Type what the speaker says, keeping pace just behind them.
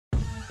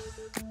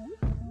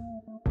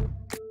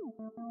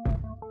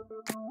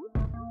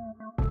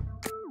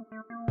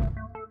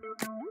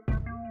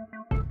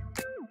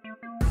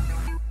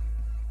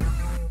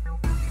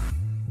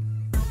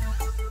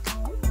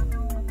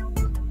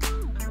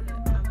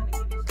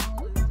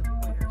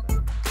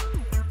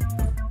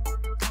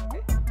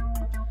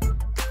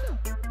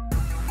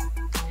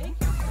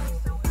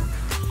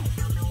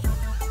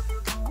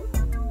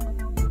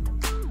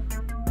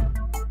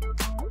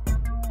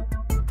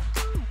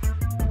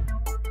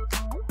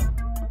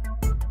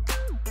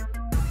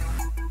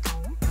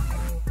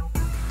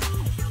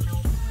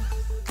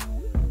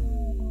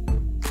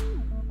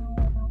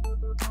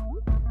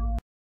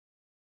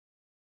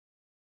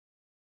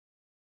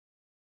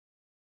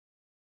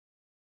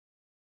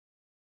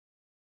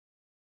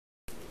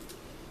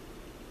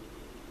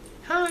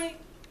Hi,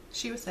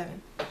 she was 7.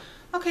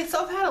 Okay,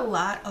 so I've had a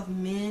lot of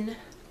men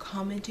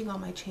commenting on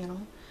my channel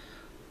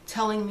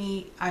telling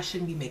me I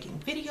shouldn't be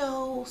making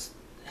videos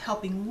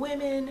helping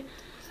women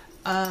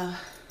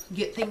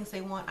get things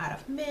they want out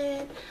of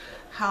men,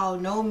 how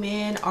no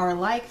men are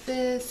like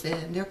this,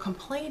 and they're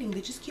complaining.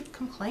 They just keep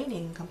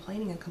complaining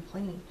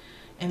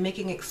and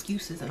making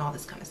excuses and all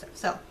this kind of stuff.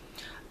 So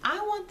I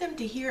want them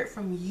to hear it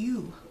from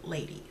you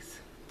ladies.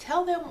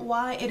 Tell them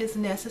why it is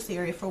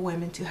necessary for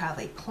women to have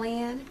a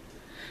plan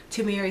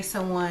to marry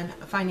someone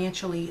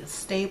financially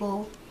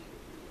stable.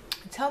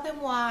 Tell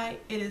them why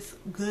it is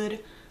good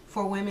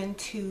for women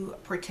to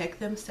protect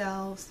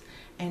themselves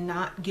and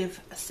not give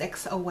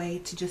sex away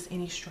to just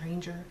any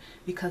stranger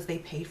because they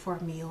paid for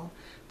a meal.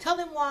 Tell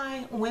them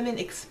why women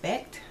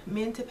expect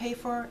men to pay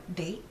for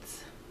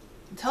dates.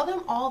 Tell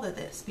them all of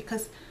this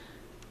because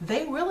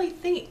they really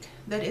think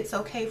that it's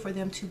okay for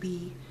them to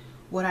be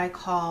what I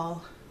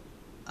call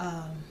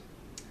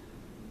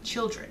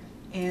children.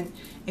 And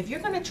if you're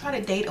going to try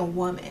to date a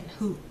woman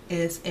who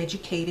is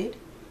educated,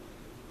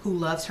 who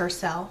loves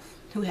herself,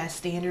 who has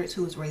standards,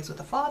 who was raised with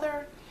a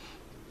father,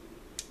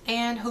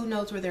 and who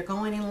knows where they're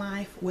going in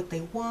life, what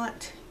they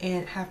want,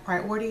 and have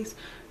priorities,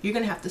 you're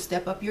going to have to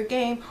step up your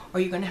game, or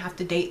you're going to have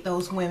to date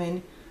those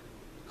women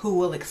who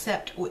will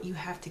accept what you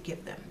have to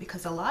give them.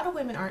 Because a lot of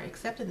women aren't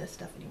accepting this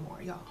stuff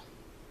anymore, y'all.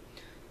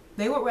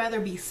 They would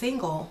rather be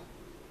single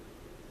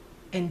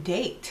and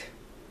date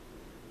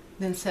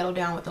than settle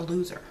down with a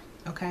loser,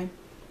 okay?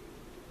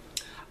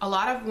 A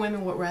lot of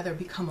women would rather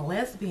become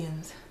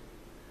lesbians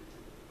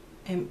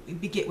and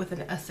get with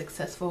a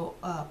successful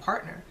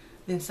partner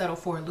than settle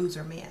for a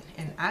loser man.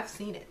 And I've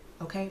seen it,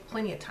 okay,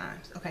 plenty of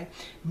times, okay?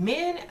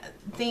 Men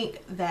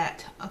think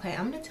that, okay,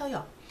 I'm gonna tell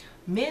y'all,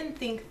 men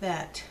think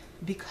that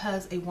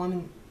because a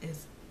woman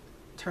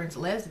turns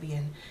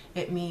lesbian,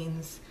 it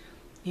means,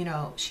 you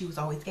know, she was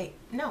always gay.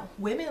 No,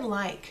 women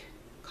like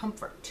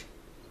comfort.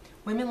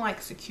 Women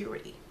like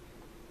security.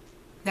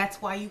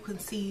 That's why you can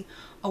see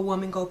a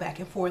woman go back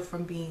and forth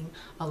from being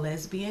a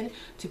lesbian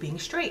to being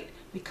straight,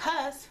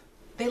 because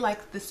they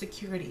like the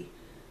security,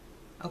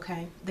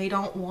 okay? They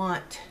don't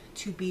want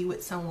to be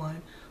with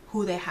someone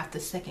who they have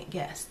to second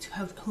guess,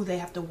 who they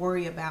have to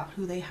worry about,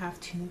 who they have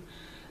to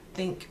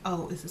think,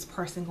 oh, is this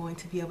person going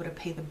to be able to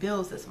pay the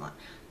bills this month?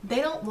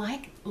 They don't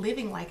like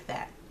living like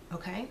that,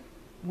 okay?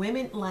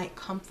 Women like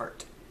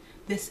comfort.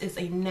 This is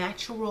a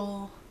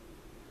natural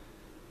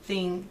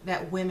thing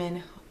that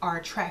women are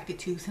attracted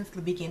to since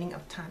the beginning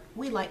of time.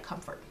 We like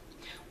comfort.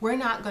 We're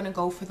not going to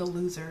go for the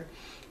loser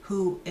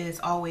who is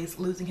always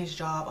losing his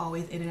job,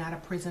 always in and out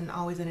of prison,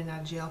 always in and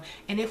out of jail.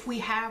 And if we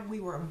have,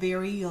 we were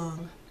very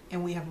young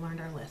and we have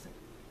learned our lesson.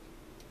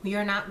 We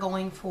are not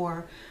going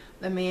for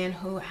the man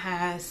who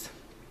has,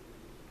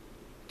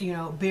 you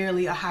know,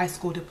 barely a high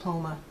school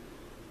diploma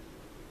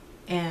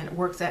and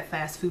works at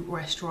fast food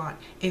restaurant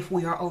if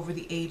we are over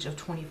the age of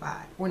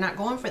 25. We're not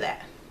going for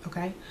that,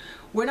 okay?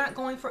 We're not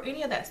going for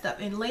any of that stuff.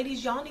 And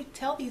ladies, y'all need to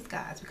tell these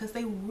guys, because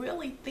they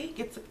really think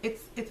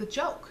it's a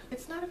joke.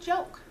 It's not a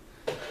joke.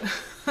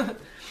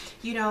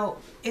 You know,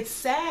 it's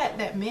sad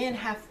that men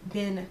have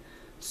been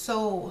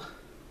so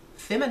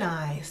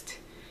feminized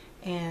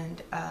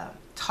and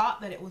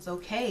taught that it was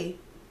okay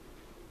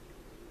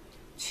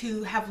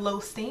to have low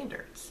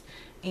standards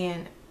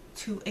and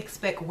to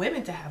expect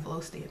women to have low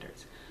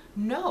standards.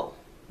 No,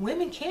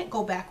 women can't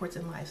go backwards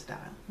in lifestyle.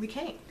 We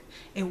can't.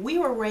 If we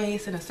were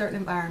raised in a certain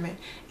environment,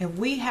 if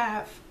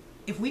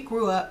we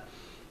grew up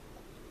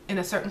in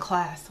a certain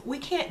class, we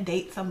can't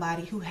date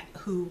somebody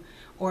who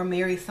or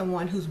marry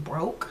someone who's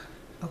broke,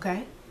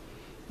 okay?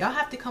 Y'all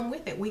have to come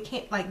with it. We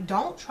can't, like,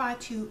 don't try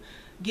to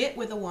get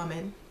with a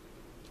woman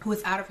who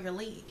is out of your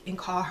league and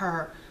call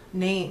her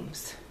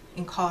names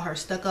and call her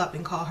stuck up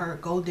and call her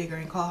gold digger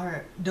and call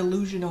her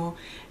delusional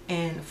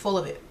and full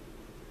of it.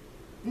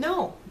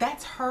 No,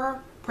 that's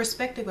her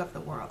perspective of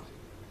the world.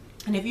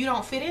 And if you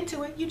don't fit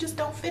into it, you just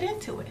don't fit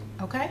into it,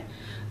 okay?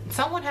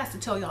 Someone has to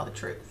tell y'all the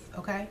truth,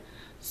 okay?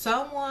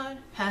 Someone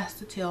has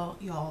to tell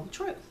y'all the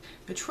truth.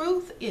 The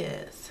truth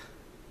is,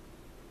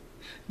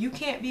 you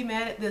can't be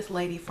mad at this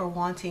lady for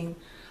wanting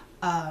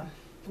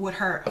what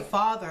her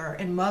father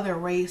and mother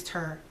raised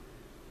her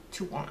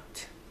to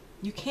want.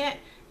 You can't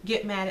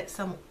get mad at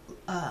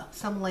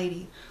some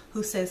lady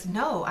who says,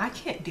 no, I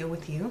can't deal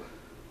with you.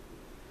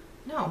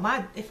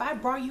 No, if I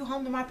brought you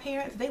home to my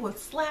parents, they would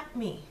slap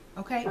me.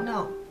 Okay,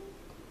 no.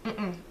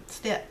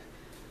 Step.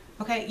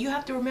 Okay, you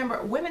have to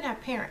remember, women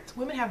have parents,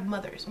 women have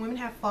mothers, women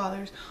have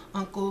fathers,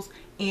 uncles,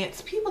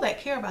 aunts, people that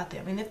care about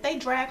them. And if they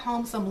drag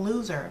home some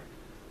loser,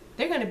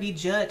 they're going to be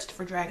judged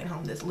for dragging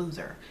home this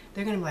loser.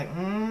 They're going to be like,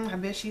 I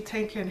bet she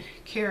taking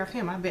care of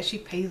him. I bet she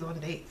pays on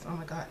dates. Oh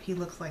my God, he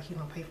looks like he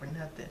don't pay for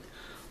nothing.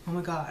 Oh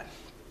my God,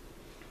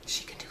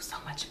 she can do so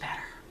much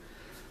better.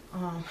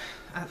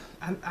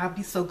 I'll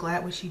be so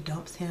glad when she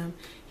dumps him.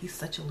 He's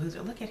such a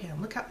loser. Look at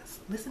him.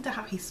 Listen to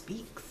how he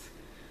speaks,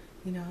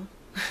 you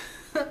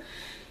know.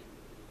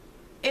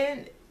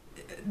 And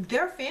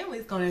their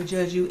family's going to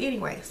judge you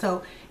anyway.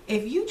 So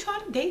if you try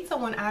to date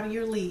someone out of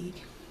your league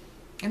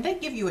and they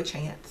give you a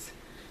chance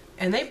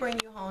and they bring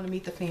you home to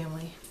meet the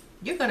family,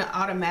 you're going to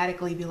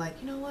automatically be like,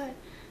 you know what?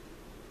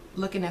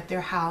 Looking at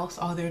their house,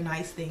 all their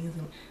nice things,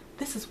 and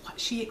this is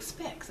what she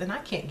expects, and I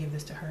can't give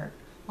this to her.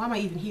 Why am I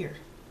even here?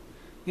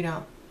 You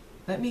know,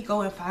 let me go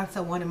and find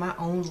someone in my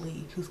own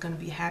league who's going to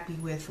be happy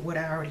with what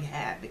I already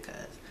have,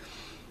 because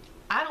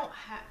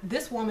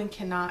this woman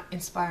cannot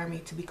inspire me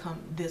to become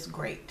this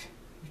great,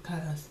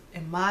 because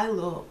in my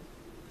little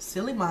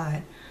silly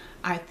mind,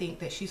 I think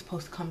that she's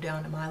supposed to come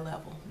down to my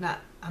level.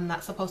 I'm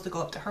not supposed to go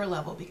up to her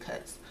level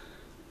because,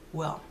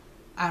 well,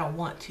 I don't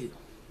want to.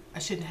 I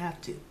shouldn't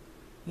have to.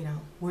 You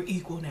know, we're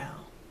equal now.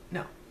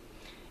 No.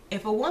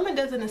 If a woman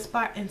doesn't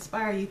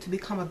inspire you to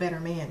become a better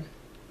man,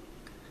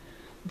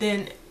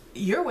 then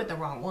you're with the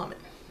wrong woman.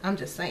 I'm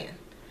just saying.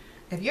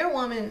 If your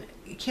woman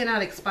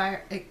cannot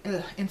inspire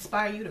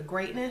you to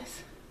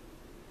greatness,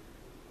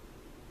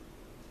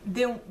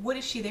 then what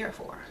is she there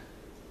for?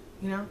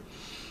 You know,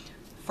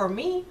 for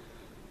me,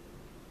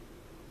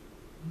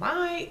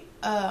 my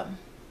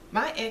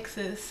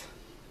exes,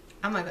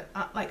 I'm like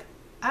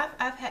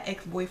I've had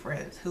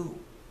ex-boyfriends who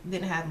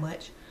didn't have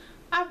much.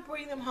 I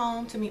bring them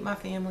home to meet my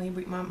family,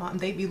 meet my mom.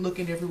 They'd be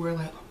looking everywhere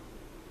like,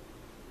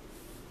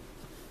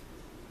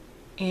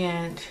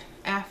 and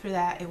after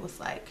that, it was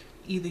like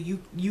either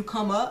you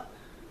come up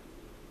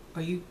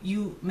or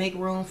you make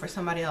room for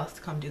somebody else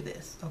to come do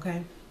this.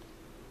 Okay.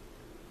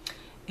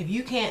 If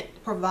you can't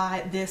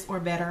provide this or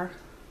better,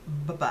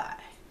 bye-bye.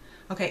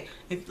 Okay,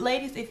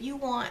 ladies, if you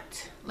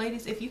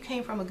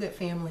came from a good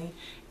family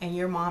and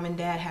your mom and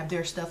dad have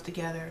their stuff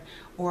together,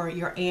 or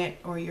your aunt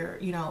or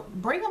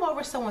bring them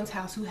over someone's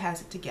house who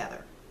has it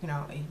together,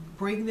 and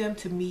bring them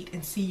to meet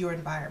and see your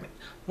environment.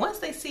 Once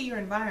they see your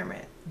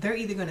environment, they're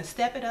either going to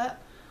step it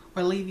up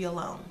or leave you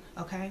alone.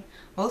 Okay,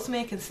 most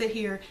men can sit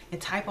here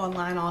and type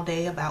online all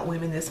day about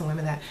women this and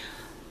women that,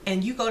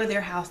 and you go to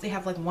their house, they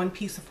have like one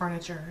piece of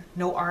furniture,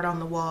 no art on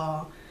the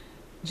wall,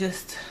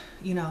 just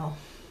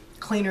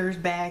cleaners,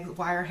 bags,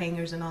 wire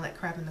hangers, and all that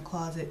crap in the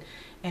closet,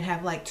 and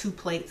have like 2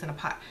 plates and a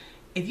pot.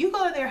 If you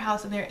go to their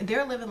house and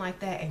they're living like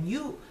that, and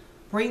you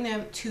bring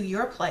them to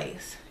your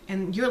place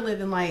and you're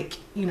living like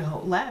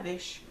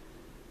lavish,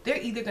 they're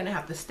either gonna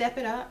have to step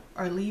it up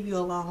or leave you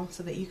alone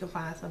so that you can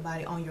find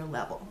somebody on your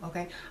level.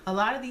 Okay, a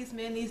lot of these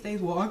men these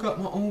days, well, I got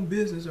my own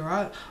business,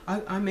 or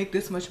I make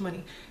this much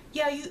money.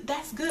 Yeah,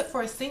 that's good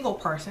for a single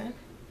person.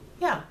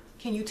 Yeah,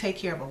 can you take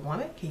care of a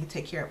woman? Can you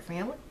take care of a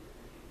family?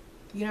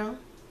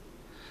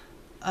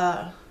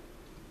 A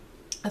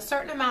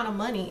certain amount of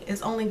money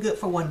is only good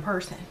for one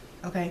person.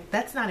 Okay,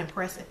 that's not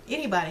impressive.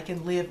 Anybody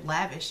can live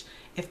lavish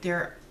if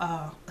they're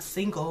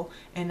single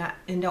and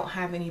don't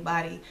have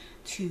anybody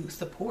to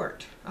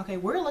support. Okay,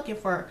 we're looking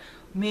for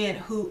men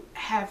who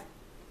have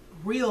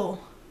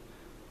real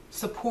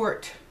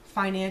support,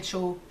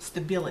 financial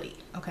stability.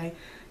 Okay,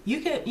 you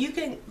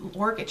can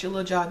work at your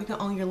little job, you can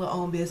own your little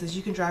own business,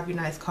 you can drive your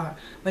nice car,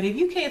 but if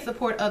you can't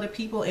support other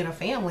people in a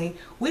family,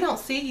 we don't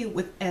see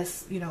you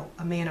as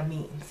a man of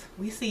means.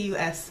 We see you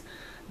as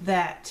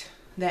that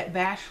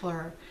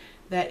bachelor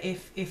that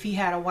if he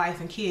had a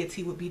wife and kids,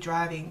 he would be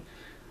driving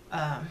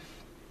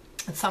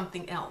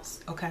something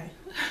else. Okay.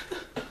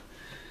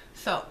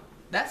 So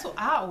that's what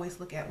I always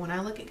look at when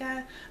I look at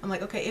guys. I'm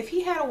like, okay, if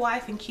he had a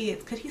wife and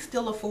kids, could he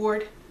still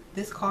afford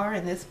this car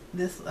and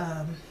this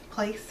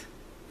place?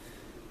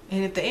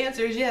 And if the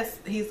answer is yes,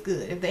 he's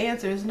good. If the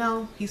answer is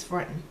no, he's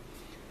fronting.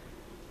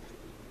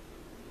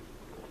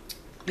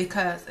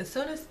 Because as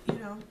soon as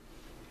a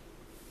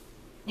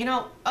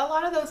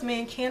lot of those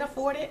men can't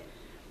afford it,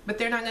 but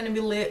they're not going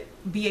to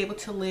be able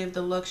to live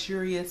the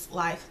luxurious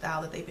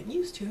lifestyle that they've been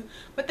used to,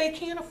 but they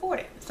can't afford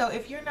it. So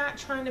if you're not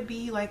trying to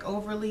be like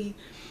overly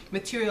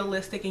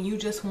materialistic and you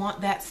just want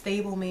that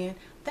stable man,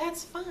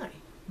 that's fine.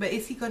 But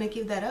is he going to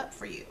give that up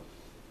for you?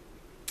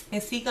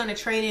 Is he going to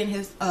trade in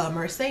his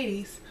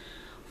Mercedes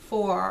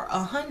for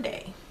a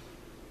Hyundai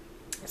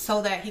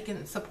so that he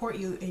can support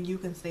you and you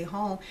can stay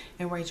home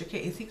and raise your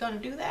kid? Is he going to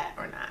do that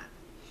or not?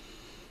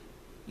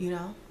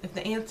 If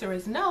the answer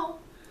is no,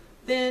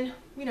 then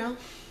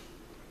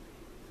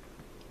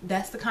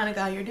that's the kind of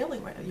guy you're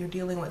dealing with. You're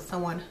dealing with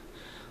someone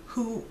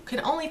who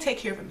can only take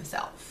care of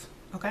himself.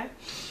 Okay,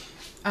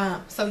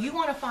 so you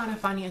want to find a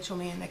financial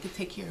man that can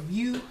take care of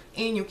you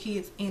and your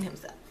kids and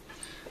himself.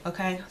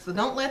 Okay, so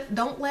don't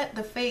let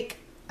the fake.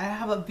 I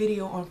have a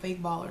video on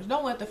fake ballers.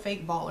 Don't let the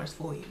fake ballers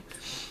fool you.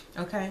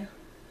 Okay,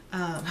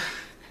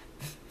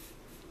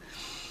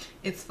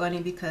 it's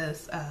funny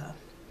because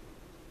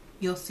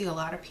you'll see a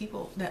lot of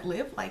people that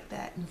live like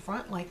that and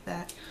front like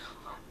that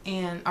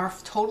and are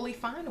totally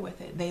fine with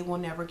it. They will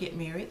never get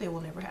married. They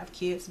will never have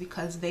kids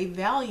because they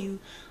value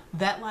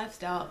that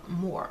lifestyle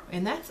more,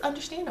 and that's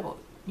understandable.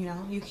 You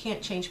know, you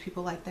can't change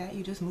people like that.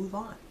 You just move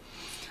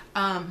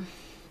on.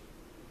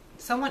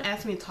 Someone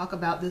asked me to talk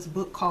about this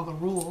book called The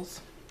Rules,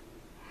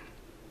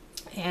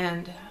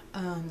 and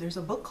there's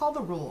a book called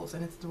The Rules,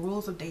 and it's the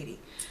rules of dating.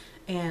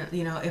 And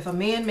you know, if a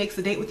man makes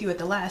a date with you at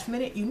the last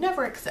minute, you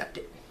never accept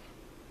it,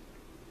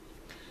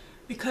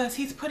 because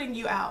he's putting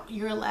you out.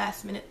 You're a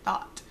last minute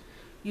thought.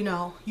 You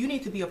know, you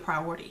need to be a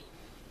priority.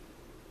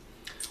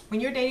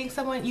 When you're dating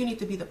someone, you need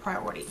to be the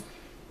priority.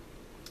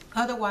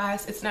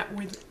 Otherwise, it's not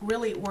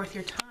really worth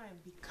your time,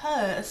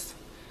 because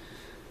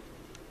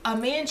a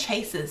man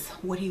chases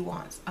what he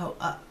wants.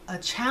 A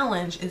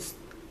challenge is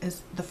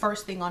the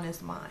first thing on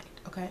his mind.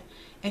 Okay,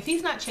 if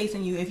he's not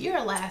chasing you, if you're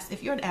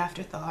an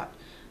afterthought,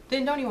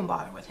 then don't even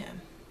bother with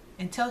him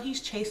until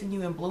he's chasing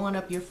you and blowing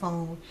up your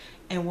phone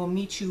and will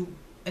meet you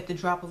at the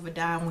drop of a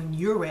dime when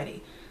you're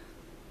ready.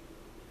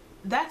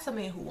 That's a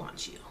man who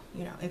wants you.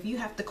 You know, if you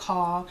have to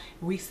call,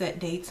 reset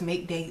dates,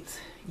 make dates,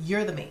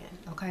 you're the man.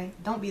 Okay,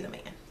 don't be the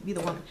man, be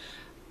the woman.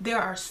 There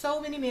are so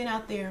many men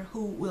out there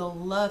who will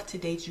love to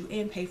date you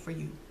and pay for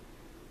you.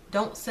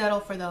 Don't settle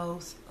for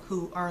those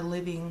who are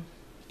living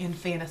in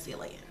fantasy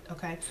land.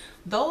 Okay,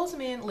 those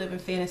men live in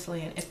fantasy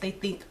land if they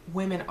think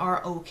women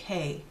are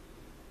okay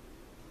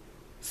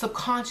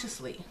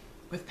subconsciously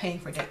with paying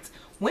for dates.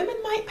 Women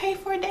might pay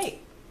for a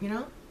date. You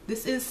know,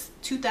 this is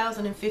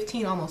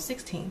 2015, almost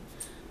 16.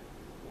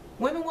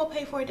 Women will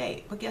pay for a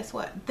date, but guess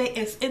what?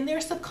 It's in their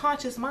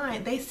subconscious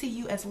mind, they see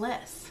you as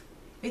less.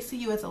 They see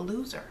you as a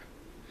loser.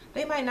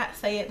 They might not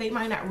say it, they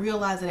might not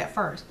realize it at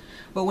first,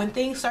 but when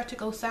things start to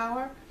go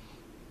sour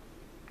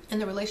in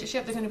the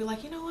relationship, they're going to be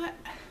like, you know what?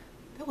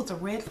 That was a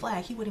red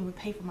flag. He wouldn't even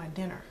pay for my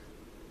dinner.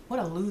 What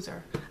a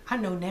loser. I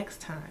know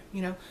next time.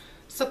 You know,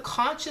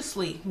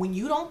 subconsciously, when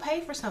you don't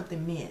pay for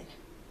something, men,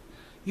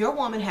 your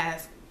woman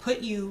has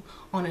put you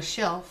on a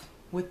shelf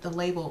with the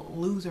label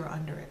loser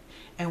under it.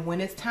 And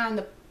when it's time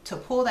to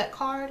pull that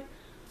card,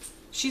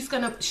 she's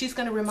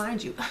gonna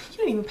remind you, you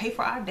didn't even pay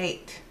for our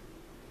date.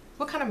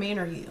 What kind of man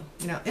are you?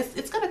 You know,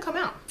 it's gonna come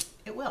out.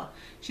 It will.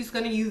 She's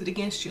gonna use it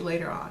against you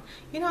later on.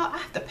 You know, I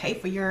have to pay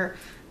for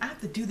I have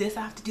to do this,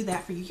 I have to do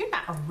that for you. You're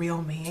not a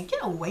real man.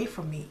 Get away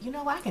from me. You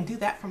know, I can do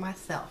that for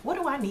myself.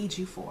 What do I need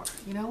you for?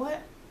 You know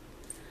what?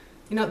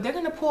 You know, they're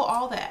gonna pull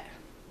all that.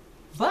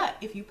 But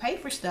if you pay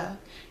for stuff,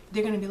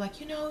 they're gonna be like,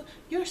 you know,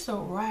 you're so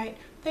right.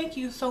 Thank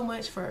you so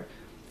much for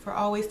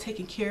always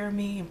taking care of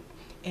me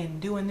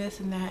and doing this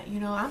and that. You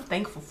know, I'm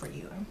thankful for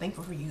you. I'm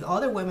thankful for you.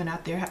 Other women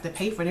out there have to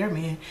pay for their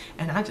men,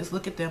 and I just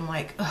look at them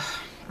like, ugh,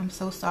 I'm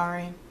so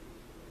sorry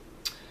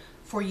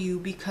for you,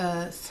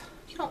 because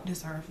you don't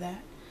deserve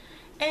that.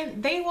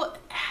 And they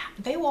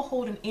will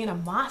hold an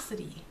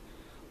animosity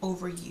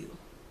over you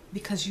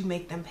because you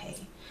make them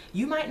pay.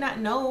 You might not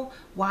know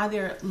why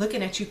they're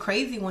looking at you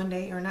crazy one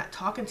day, or not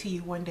talking to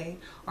you one day,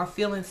 or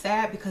feeling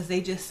sad because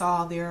they just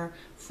saw their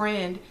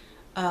friend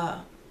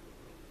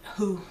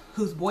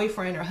whose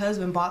boyfriend or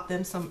husband bought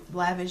them some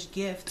lavish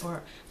gift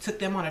or took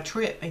them on a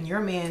trip, and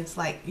your man's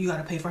like, you got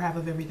to pay for half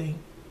of everything.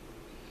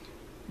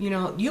 You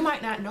know, you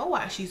might not know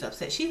why she's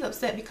upset. She's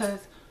upset because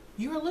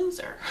you're a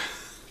loser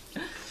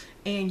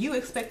and you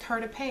expect her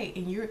to pay,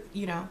 and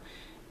you know,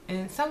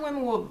 and some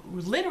women will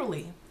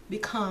literally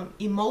become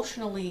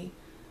emotionally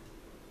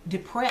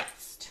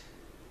depressed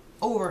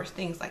over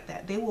things like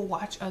that. They will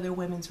watch other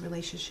women's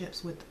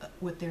relationships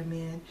with their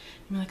men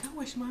and be like, I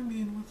wish my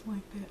man was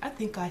like that. I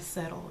think I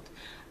settled.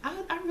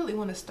 I really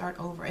want to start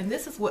over. And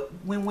this is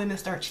when women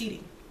start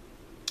cheating.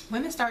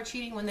 Women start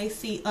cheating when they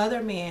see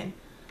other men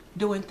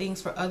doing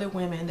things for other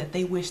women that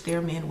they wish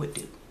their men would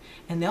do.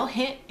 And they'll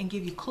hint and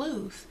give you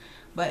clues,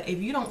 but if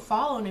you don't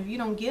follow and if you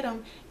don't get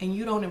them and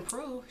you don't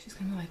improve, she's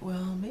gonna be like,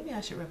 well, maybe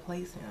I should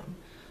replace him.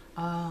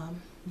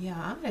 Yeah,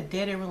 I'm in a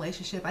dead-end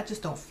relationship. I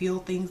just don't feel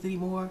things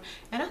anymore,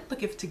 and I'm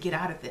looking to get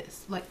out of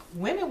this. Like,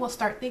 women will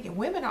start thinking.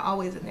 Women are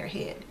always in their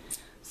head.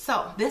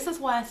 So this is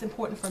why it's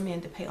important for men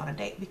to pay on a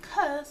date,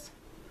 because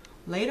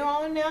later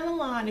on down the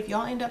line, if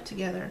y'all end up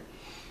together,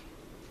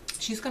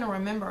 she's gonna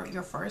remember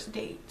your first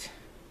date,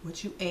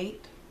 what you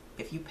ate,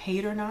 if you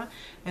paid or not,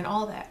 and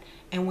all that.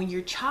 And when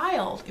your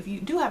child, if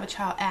you do have a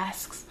child,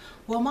 asks,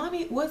 well,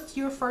 mommy, what's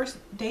your first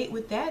date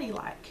with daddy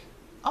like?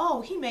 Oh,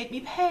 he made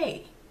me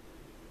pay.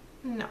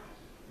 No,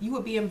 you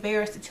would be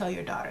embarrassed to tell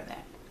your daughter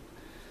that.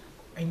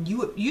 And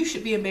you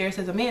should be embarrassed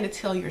as a man to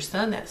tell your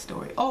son that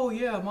story. Oh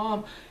yeah,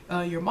 mom,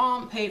 your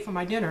mom paid for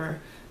my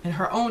dinner and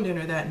her own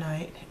dinner that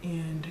night,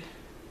 and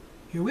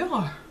here we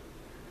are.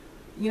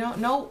 You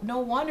know, no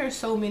wonder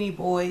so many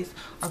boys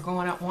are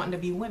going out wanting to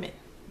be women,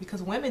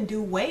 because women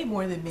do way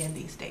more than men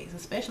these days,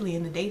 especially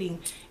in the dating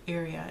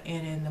area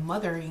and in the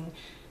mothering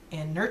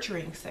and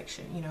nurturing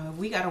section. You know, if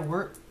we got to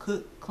work,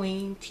 cook,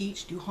 clean,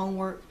 teach, do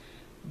homework,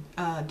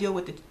 deal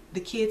with the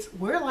kids,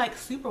 we're like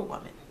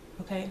superwoman.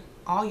 Okay,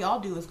 all y'all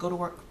do is go to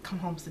work, come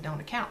home, sit down on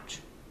the couch.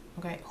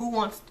 Okay, who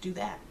wants to do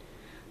that?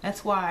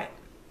 That's why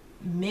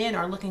men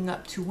are looking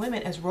up to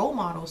women as role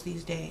models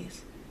these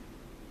days,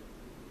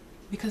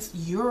 because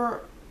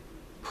you're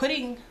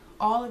putting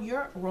all of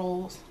your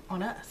roles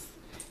on us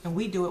and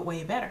we do it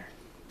way better.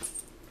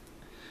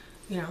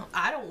 You know,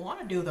 I don't want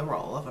to do the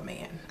role of a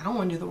man. I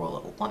want to do the role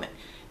of a woman,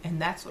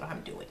 and that's what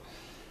I'm doing.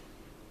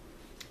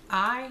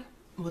 I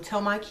will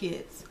tell my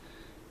kids,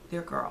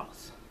 they're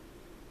girls,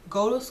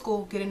 go to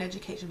school, get an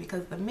education,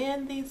 because the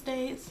men these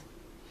days,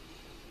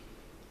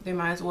 they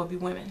might as well be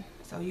women.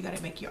 So you got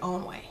to make your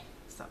own way.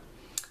 So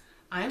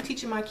I am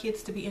teaching my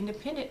kids to be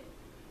independent,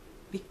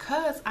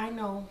 because I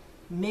know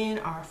men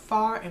are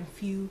far and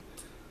few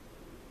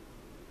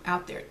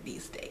out there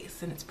these days,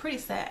 and it's pretty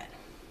sad.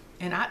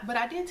 But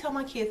I did tell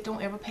my kids,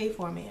 don't ever pay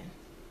for a man.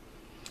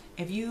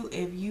 If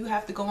you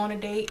have to go on a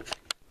date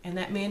and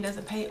that man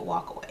doesn't pay,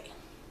 walk away.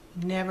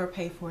 Never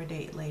pay for a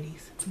date,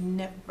 ladies.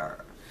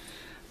 Never.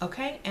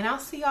 Okay, and I'll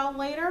see y'all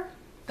later.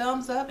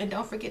 Thumbs up, and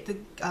don't forget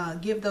to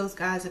give those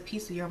guys a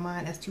piece of your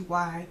mind as to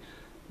why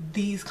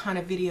these kind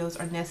of videos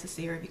are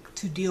necessary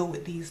to deal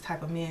with these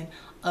type of men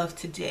of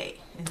today.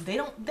 And they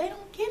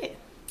don't get it.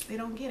 They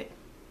don't get it.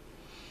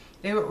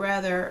 They would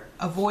rather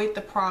avoid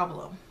the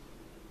problem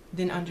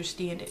than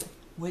understand it,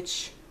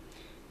 which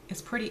is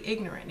pretty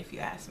ignorant if you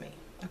ask me.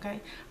 Okay,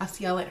 I'll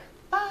see y'all later.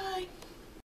 Bye.